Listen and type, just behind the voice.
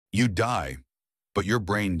You die, but your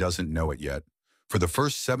brain doesn't know it yet. For the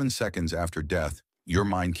first 7 seconds after death, your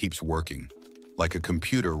mind keeps working, like a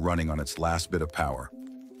computer running on its last bit of power.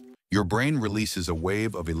 Your brain releases a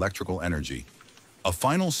wave of electrical energy, a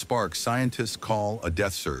final spark scientists call a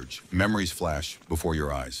death surge. Memories flash before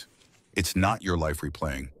your eyes. It's not your life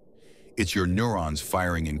replaying. It's your neurons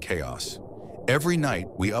firing in chaos. Every night,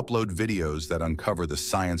 we upload videos that uncover the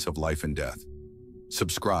science of life and death.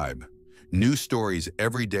 Subscribe. New stories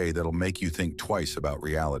every day that'll make you think twice about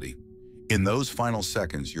reality. In those final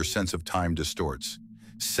seconds, your sense of time distorts.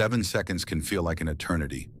 7 seconds can feel like an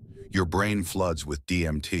eternity. Your brain floods with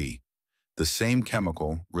DMT, the same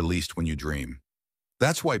chemical released when you dream.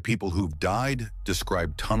 That's why people who've died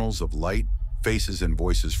describe tunnels of light, faces, and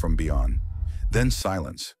voices from beyond. Then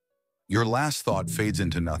silence. Your last thought fades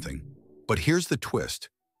into nothing. But here's the twist.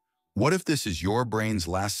 What if this is your brain's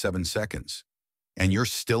last 7 seconds, and you're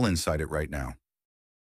still inside it right now?